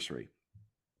anniversary.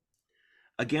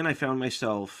 Again, I found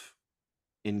myself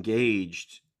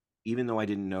engaged, even though I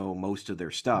didn't know most of their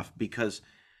stuff, because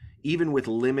even with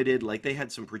limited, like they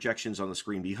had some projections on the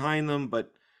screen behind them,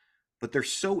 but they're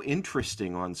so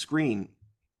interesting on screen,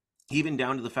 even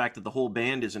down to the fact that the whole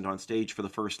band isn't on stage for the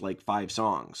first like 5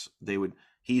 songs.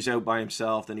 He's out by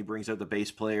himself, then he brings out the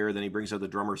bass player, then he brings out the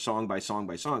drummer, song by song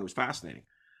by song. It was fascinating.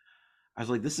 I was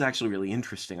like, this is actually really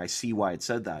interesting. I see why it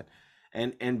said that.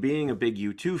 And being a big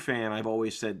U2 fan, I've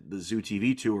always said the Zoo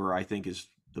TV tour, I think, is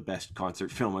the best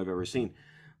concert film I've ever seen.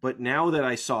 But now that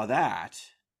I saw that,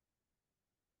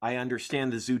 I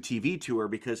understand the Zoo TV tour,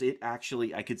 because it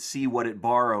actually, I could see what it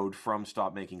borrowed from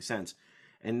Stop Making Sense.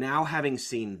 And now, having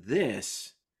seen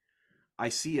this, I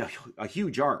see a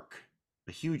huge arc,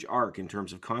 in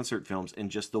terms of concert films, and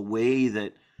just the way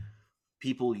that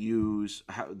people use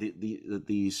how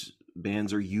these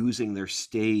bands are using their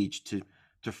stage to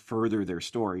further their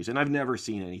stories. And I've never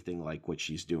seen anything like what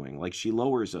she's doing. Like, she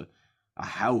lowers a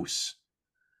house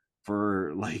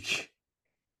for like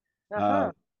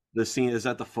Uh-huh. the scene. Is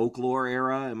that the Folklore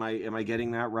era? Am I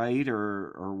getting that right?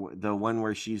 Or the one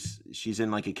where she's in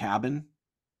like a cabin?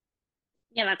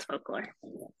 Yeah, that's Folklore.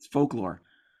 It's Folklore.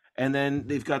 And then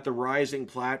they've got the rising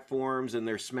platforms, and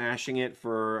they're smashing it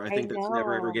for, I I think that's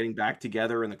Never Ever know. Getting Back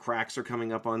Together, and the cracks are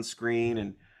coming up on screen,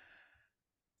 and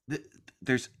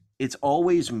there's it's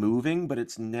always moving, but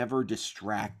it's never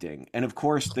distracting. And of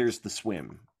course, there's the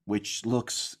swim, which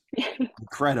looks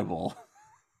incredible.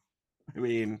 I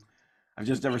mean, I've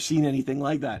just never seen anything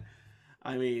like that.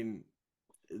 I mean,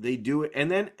 they do it,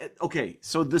 and then okay,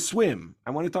 so the swim.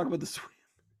 I want to talk about the swim.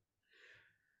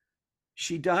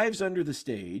 She dives under the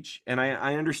stage, and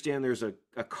I understand there's a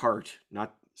cart,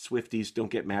 not Swifties,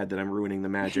 don't get mad that I'm ruining the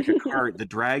magic. A cart, the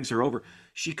drags are over.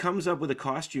 She comes up with a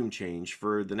costume change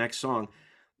for the next song,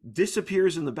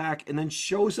 disappears in the back, and then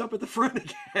shows up at the front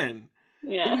again in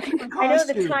Yeah. a different I know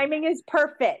the costume. timing is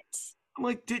perfect. I'm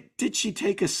like, did she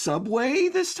take a subway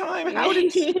this time? How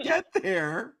did she get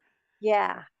there?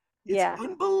 Yeah. It's Yeah.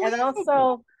 And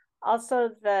unbelievable. also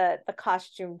the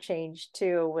costume change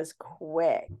too was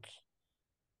quick.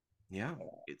 Yeah,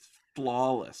 it's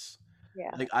flawless.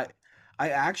 Yeah. Like, I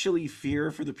actually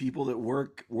fear for the people that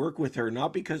work with her,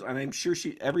 not because, and I'm sure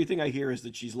everything I hear is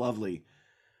that she's lovely,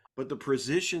 but the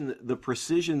precision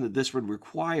that this would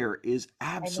require is I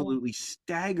know. absolutely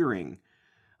staggering.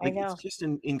 I Like, it's know. just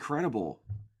incredible.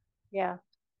 Yeah.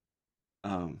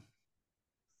 Um,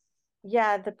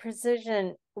 Yeah, the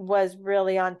precision was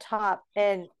really on top.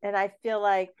 And I feel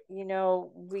like,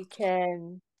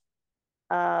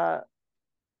 uh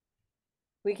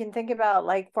we can think about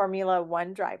like Formula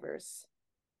One drivers.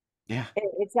 yeah.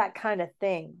 It's that kind of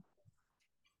thing.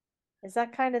 It's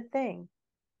that kind of thing.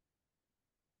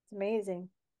 It's amazing.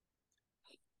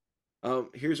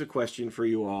 Here's a question for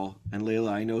you all, and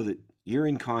Leila, I know that you're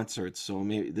in concerts, so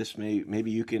maybe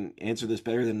you can answer this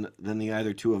better than the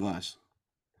either two of us.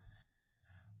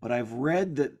 But I've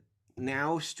read that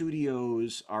now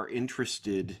studios are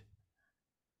interested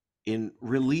in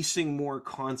releasing more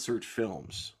concert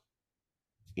films.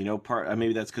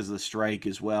 Maybe that's because of the strike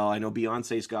as well. I know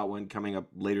Beyonce's got one coming up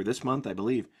later this month, I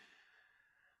believe.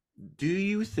 Do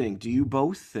you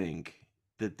both think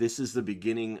that this is the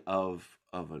beginning of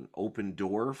an open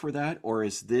door for that, or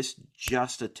is this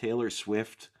just a Taylor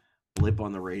Swift blip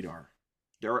on the radar?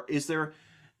 Is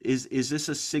this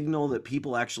a signal that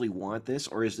people actually want this,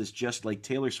 or is this just like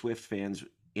Taylor Swift fans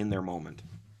in their moment?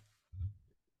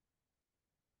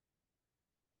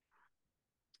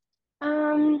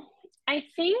 Um, I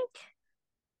think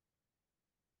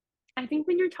I think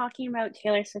when you're talking about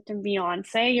Taylor Swift and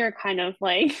Beyonce, you're kind of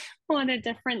like on a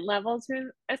different level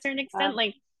to a certain Uh, extent.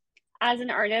 Like as an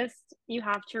artist, you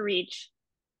have to reach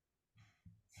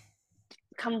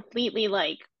completely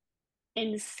like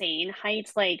insane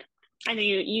heights. Like I know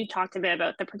you talked a bit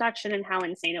about the production and how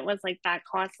insane it was. Like that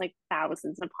cost like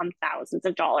thousands upon thousands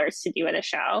of dollars to do at a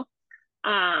show.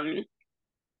 Um,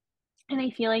 and I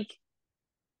feel like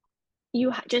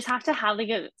just have to have like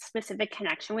a specific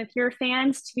connection with your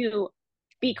fans to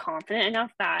be confident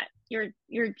enough that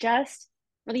you're just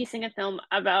releasing a film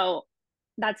about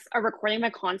that's a recording of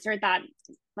a concert that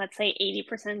let's say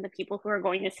 80% of the people who are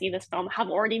going to see this film have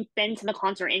already been to the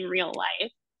concert in real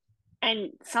life.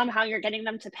 and somehow you're getting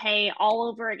them to pay all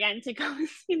over again to go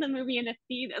see the movie in a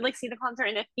theater, like see the concert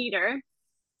in a theater.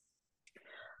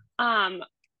 And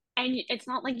it's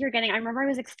not like you're getting, I remember I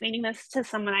was explaining this to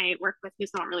someone I work with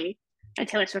who's not really a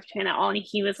Taylor Swift fan at all, and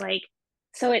he was like,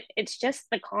 so it's just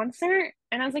the concert?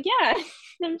 And I was like, yeah,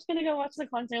 I'm just gonna go watch the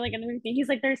concert like in the movie. He's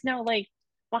like, there's no like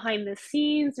behind the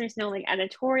scenes, there's no like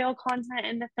editorial content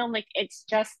in the film, like it's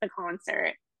just the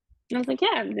concert. And I was like,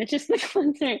 yeah, it's just the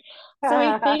concert. So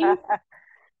I think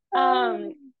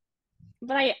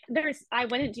but I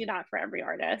wouldn't do that for every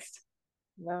artist.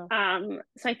 No.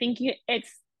 So I think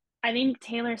I think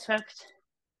Taylor Swift,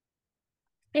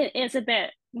 it is a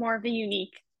bit more of a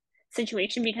unique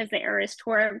situation because the Eras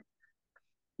tour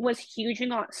was huge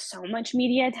and got so much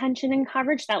media attention and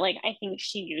coverage that like I think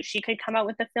she knew she could come out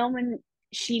with the film, and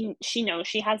she knows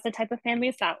she has the type of fan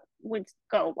base that would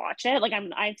go watch it. Like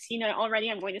I've seen it already.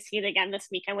 I'm going to see it again this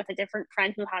weekend with a different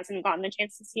friend who hasn't gotten the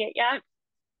chance to see it yet.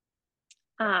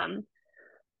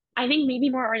 I think maybe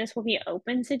more artists will be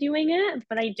open to doing it,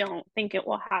 but I don't think it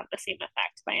will have the same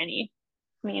effect by any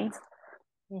means.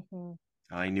 Mm-hmm.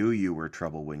 I knew you were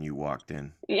trouble when you walked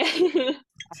in. Yeah.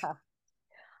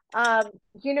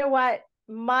 You know what?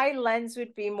 My lens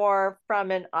would be more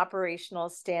from an operational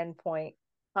standpoint.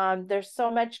 There's so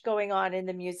much going on in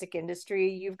the music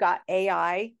industry. You've got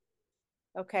AI,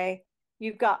 okay?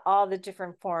 You've got all the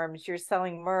different forms. You're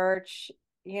selling merch,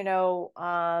 there's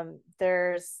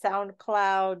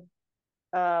SoundCloud,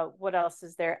 what else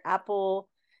is there? Apple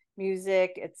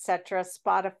Music, etc.,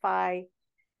 Spotify.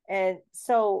 And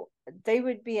so they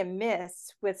would be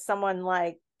amiss with someone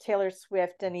like Taylor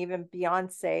Swift and even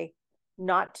Beyonce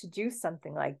not to do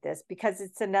something like this, because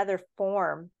it's another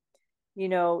form,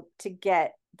 to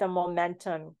get the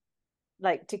momentum,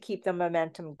 like to keep the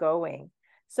momentum going.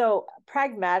 So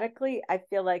pragmatically, I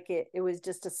feel like it was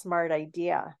just a smart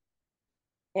idea.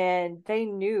 And they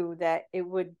knew that it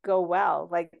would go well.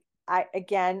 Like I've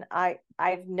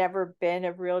never been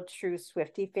a real true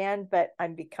Swiftie fan, but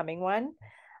I'm becoming one.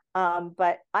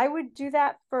 But I would do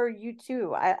that for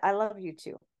U2. I love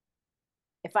U2.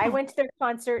 If I went to their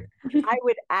concert, I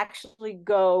would actually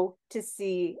go to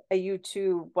see a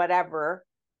U2 whatever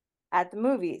at the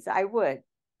movies. I would,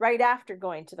 right after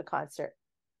going to the concert.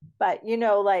 But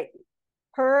like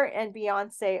her and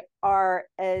Beyonce are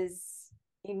as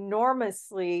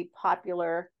enormously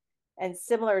popular and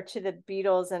similar to the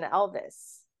Beatles and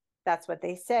Elvis. That's what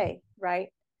they say, right?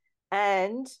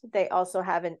 And they also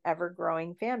have an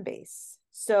ever-growing fan base.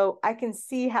 So I can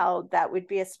see how that would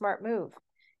be a smart move,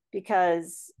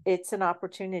 because it's an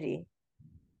opportunity.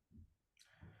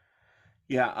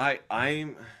 Yeah,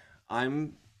 I'm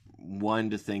one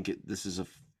to think this is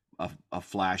a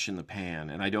flash in the pan,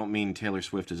 and I don't mean Taylor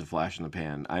Swift is a flash in the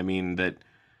pan. I mean that,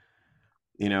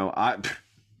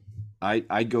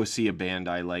 I'd go see a band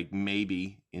I like,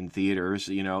 maybe in theaters.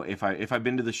 If I've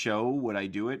been to the show, would I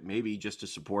do it? Maybe just to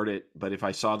support it. But if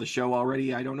I saw the show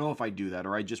already, I don't know if I'd do that,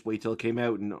 or I'd just wait till it came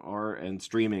out and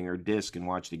streaming or disc and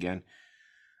watch it again.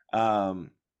 But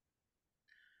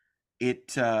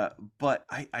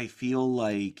I feel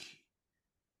like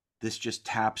this just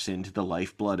taps into the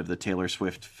lifeblood of the Taylor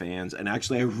Swift fans. And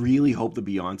actually, I really hope the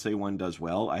Beyonce one does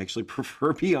well. I actually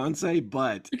prefer Beyonce,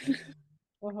 but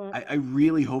I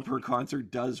really hope her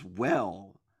concert does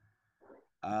well.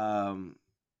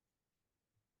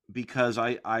 Because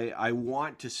I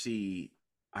want to see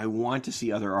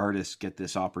other artists get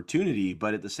this opportunity,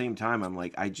 but at the same time, I'm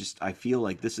like, I feel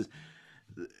like this is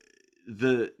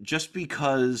just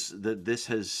because this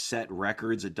has set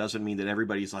records, it doesn't mean that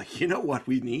everybody's like, what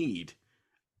we need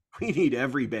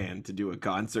every band to do a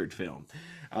concert film.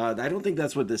 I don't think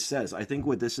that's what this says. I think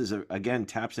what this is, again,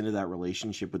 taps into that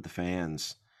relationship with the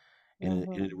fans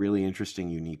in a really interesting,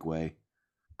 unique way.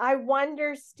 I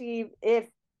wonder, Steve, if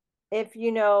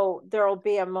there'll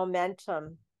be a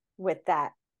momentum with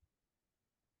that,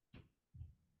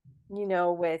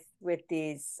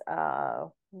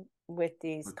 with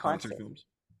these concert films.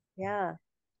 Yeah,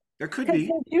 there could be.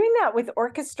 They're doing that with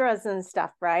orchestras and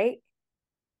stuff, right?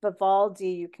 Vivaldi,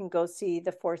 you can go see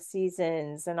the Four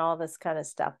Seasons and all this kind of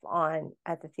stuff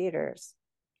at the theaters.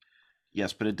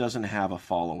 Yes, but it doesn't have a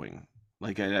following.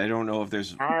 Like, I don't know if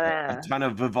there's a ton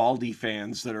of Vivaldi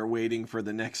fans that are waiting for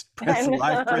the next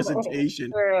live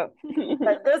presentation.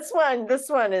 But this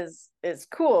one is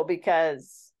cool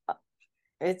because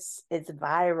it's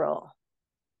viral.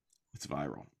 It's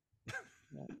viral.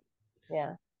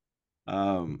 Yeah.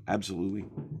 Absolutely.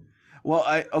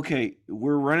 Well, okay,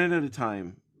 we're running out of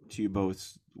time to you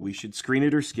both. We should screen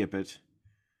it or skip it.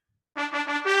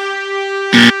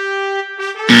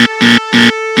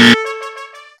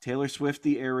 Taylor Swift,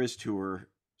 the Eras Tour,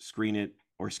 screen it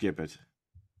or skip it?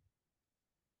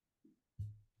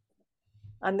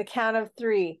 On the count of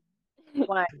 3.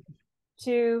 1,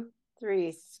 2,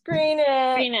 3. Screen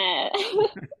it. Screen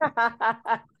it.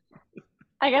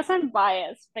 I guess I'm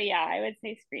biased, but yeah, I would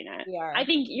say screen it. Yeah. I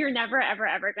think you're never, ever,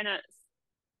 ever gonna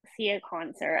see a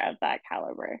concert of that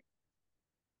caliber,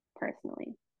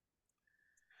 personally.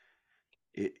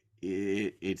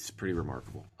 It's pretty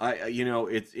remarkable.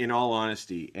 It's, in all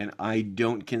honesty, and I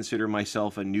don't consider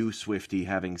myself a new Swiftie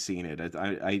having seen it.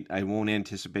 I won't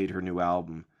anticipate her new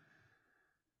album,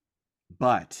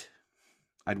 but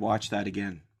I'd watch that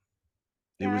again.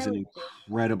 It Yeah, was I an would too.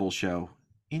 incredible show.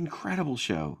 Incredible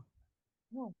show.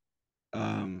 Yeah.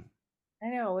 Um, I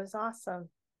know, it was awesome.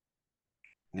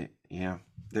 yeah.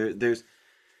 There's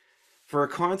for a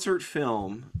concert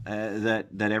film that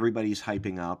everybody's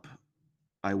hyping up.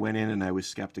 I went in and I was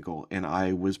skeptical, and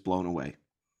I was blown away.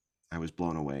 I was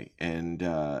blown away, and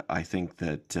I think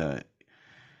that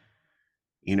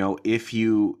if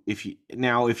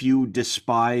you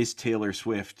despise Taylor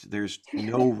Swift, there's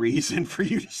no reason for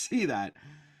you to see that.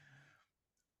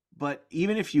 But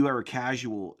even if you are a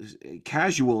casual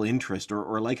interest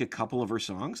or like a couple of her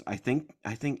songs, I think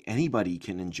anybody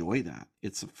can enjoy that.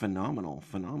 It's a phenomenal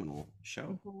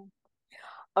show. Mm-hmm.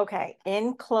 Okay,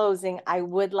 in closing, I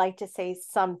would like to say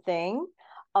something.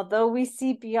 Although we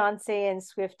see Beyonce and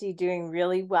Swiftie doing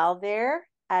really well there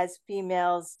as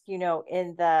females, in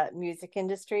the music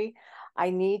industry,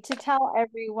 I need to tell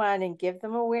everyone and give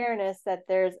them awareness that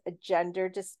there's a gender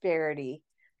disparity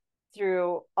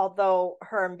although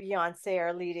her and Beyonce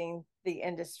are leading the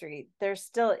industry, there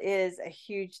still is a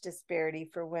huge disparity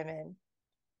for women.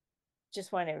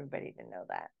 Just want everybody to know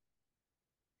that.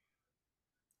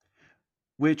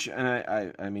 Which,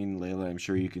 and I mean, Leila, I'm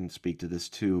sure you can speak to this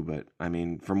too, but I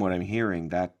mean, from what I'm hearing,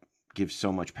 that gives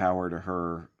so much power to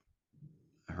her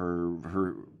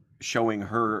showing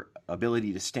her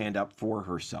ability to stand up for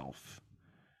herself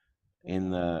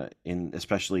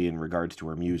especially in regards to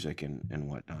her music and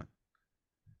whatnot.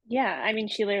 Yeah, I mean,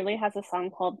 she literally has a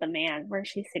song called "The Man" where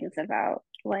she sings about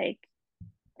like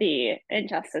the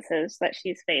injustices that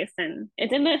she's faced, and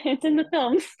it's in the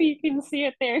film, so you can see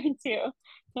it there too to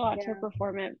watch her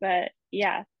perform it. But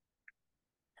yeah,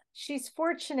 she's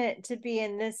fortunate to be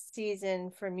in this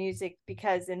season for music,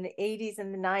 because in the 80s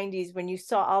and the 90s, when you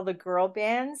saw all the girl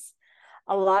bands,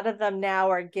 a lot of them now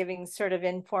are giving sort of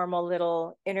informal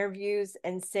little interviews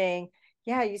and saying,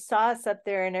 yeah, you saw us up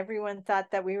there and everyone thought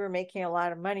that we were making a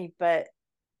lot of money, but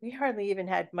we hardly even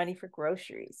had money for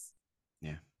groceries.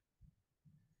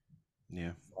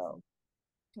 Yeah. So,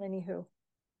 anywho.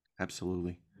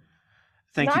 Absolutely.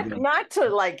 Thank you. Not to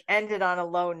like end it on a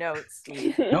low note,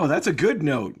 Steve. No, that's a good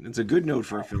note. It's a good note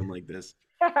for a film like this.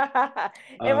 It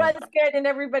was good, and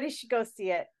everybody should go see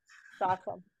it. It's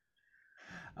awesome.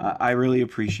 I really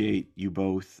appreciate you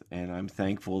both, and I'm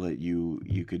thankful that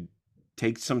you could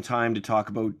take some time to talk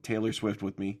about Taylor Swift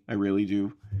with me. I really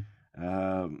do.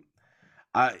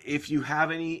 If you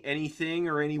have anything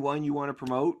or anyone you want to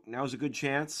promote, now's a good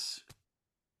chance.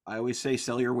 I always say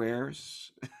sell your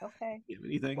wares. Okay. You have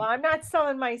anything? Well, I'm not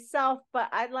selling myself, but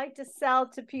I'd like to sell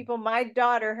to people. My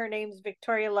daughter, her name's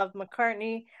Victoria Love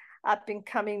McCartney, up and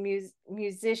coming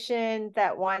musician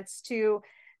that wants to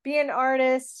be an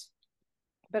artist,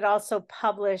 but also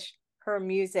publish her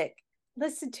music.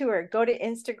 Listen to her. Go to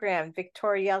Instagram,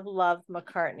 Victoria Love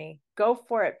McCartney. Go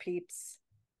for it, peeps.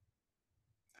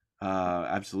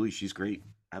 Absolutely. She's great.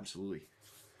 Absolutely.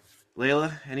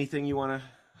 Leila, anything you want to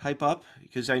hype up?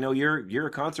 Because I know you're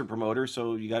a concert promoter,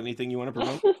 so you got anything you want to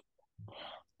promote?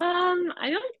 I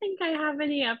don't think I have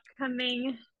any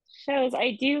upcoming shows.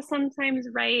 I do sometimes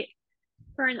write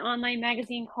for an online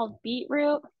magazine called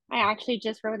Beetroot. I actually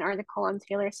just wrote an article on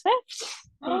Taylor Swift.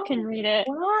 You can read it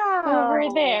over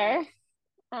there.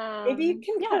 Maybe you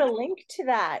can put a link to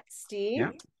that, Steve.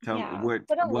 Yeah. Tell me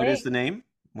what is the name?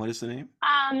 What is the name?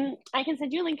 I can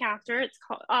send you a link after. It's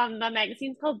called the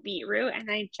magazine's called Beetroot,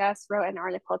 and I just wrote an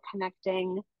article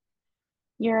connecting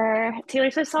your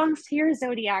Taylor Swift songs to your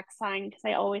zodiac sign, because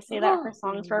I always say that her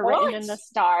songs were written in the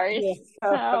stars. Yeah.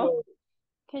 So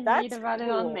can read about it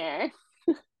on there.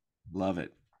 Love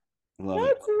it.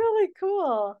 That's really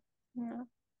cool. Yeah.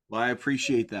 Well, I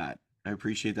appreciate that.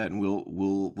 And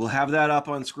we'll have that up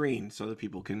on screen so that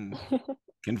people can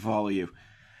follow you.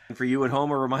 And for you at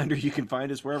home, a reminder: you can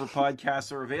find us wherever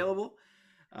podcasts are available.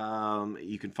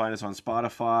 You can find us on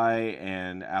Spotify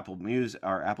and Apple Music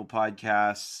or Apple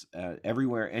Podcasts,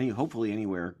 everywhere, hopefully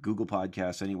anywhere, Google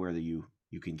Podcasts, anywhere that you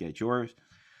can get yours.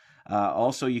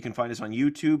 Also, you can find us on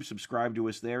YouTube. Subscribe to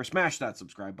us there. Smash that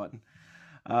subscribe button.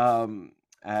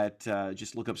 at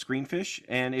just look up Screenfish.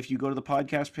 And if you go to the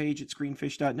podcast page at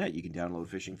screenfish.net, you can download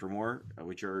Fishing for More,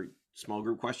 which are small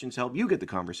group questions to help you get the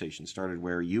conversation started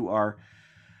where you are.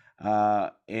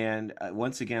 And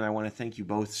once again, I want to thank you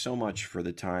both so much for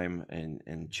the time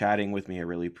and chatting with me. I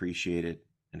really appreciate it.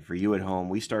 And for you at home,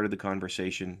 we started the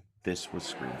conversation. This was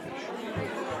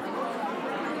Screenfish.